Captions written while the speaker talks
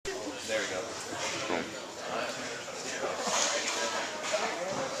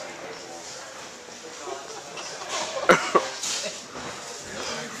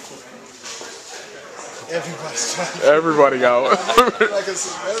Everybody out. Like a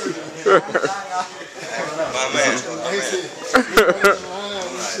celebrity. My man.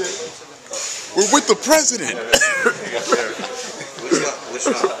 We're with the president. Which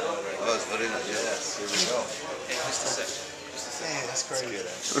one? Oh, it's very nice. Yes, here we go. Man, that's crazy.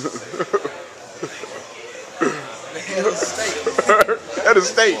 At a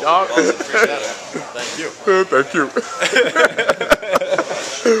state, dog. Thank you. Thank you.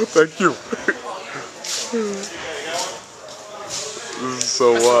 Thank you. This is so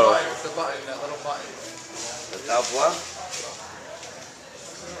wild. The button, that little button. The top one?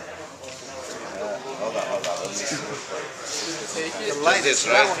 Hold on. Let me see. The light is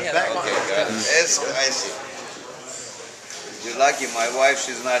right back. Okay, got it. Yes, I see. You're lucky. My wife,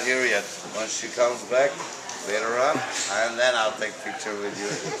 she's not here yet. Once she comes back later on, and then I'll take a picture with you.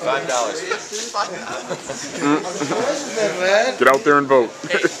 $5. Man. Get out there and vote.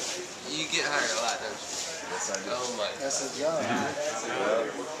 Hey, you get hired a lot, don't you? Yes, I do. Oh my. That's a job.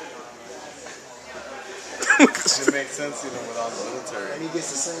 It makes sense even without the military. And he gets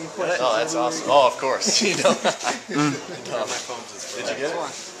the same question. Oh, that's awesome. Oh, of course. You know. Did you get it?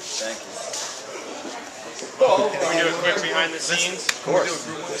 Thank you. Can we do a quick behind the scenes? Of course.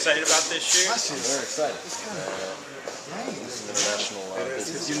 Excited about this shoot? Very excited. This is international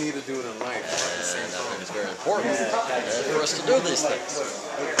business. You need to do it in life. And I think it's very important for us to do these things.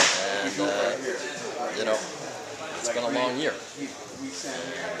 And, you know, it's been a long year.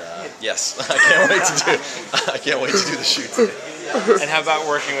 And, yes, I can't wait to do the shoot today. And how about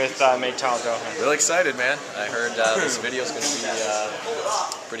working with Meital Dohan? Really excited, man. I heard this video is going to be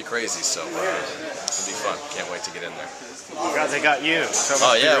pretty crazy, so it's going to be fun. Can't wait to get in there. God, they got you. So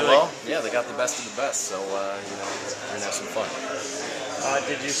Oh yeah, really... well, yeah, they got the best of the best, so you know, we're gonna have some fun.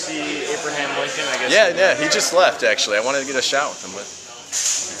 Did you see Abraham Lincoln? I guess. Yeah, he just left actually. I wanted to get a shot with him, but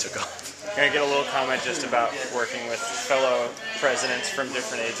he took off. Can I get a little comment just about working with fellow presidents from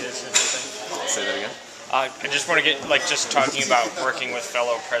different ages or something? Say that again. I just want to get just talking about working with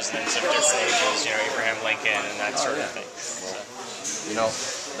fellow presidents of different ages. You know, Abraham Lincoln and that sort of thing. Well, you know,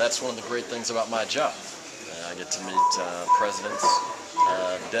 that's one of the great things about my job. I get to meet presidents,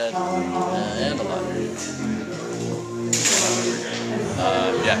 dead and alive.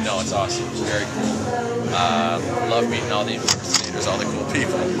 Yeah, no, it's awesome. It's very cool. Love meeting all the impersonators, all the cool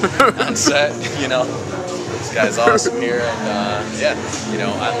people on set. You know, this guy's awesome here, and yeah, you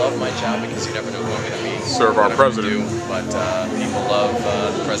know, I love my job because you never know who I'm going to meet. Serve our president. But people love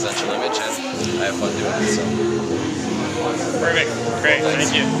the presidential image, and I have fun doing it. So. Perfect. Great. Thanks.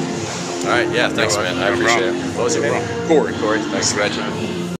 Thank you. All right, yeah, thanks, man. I appreciate it. What was your name? Corey. Thanks, Reggie.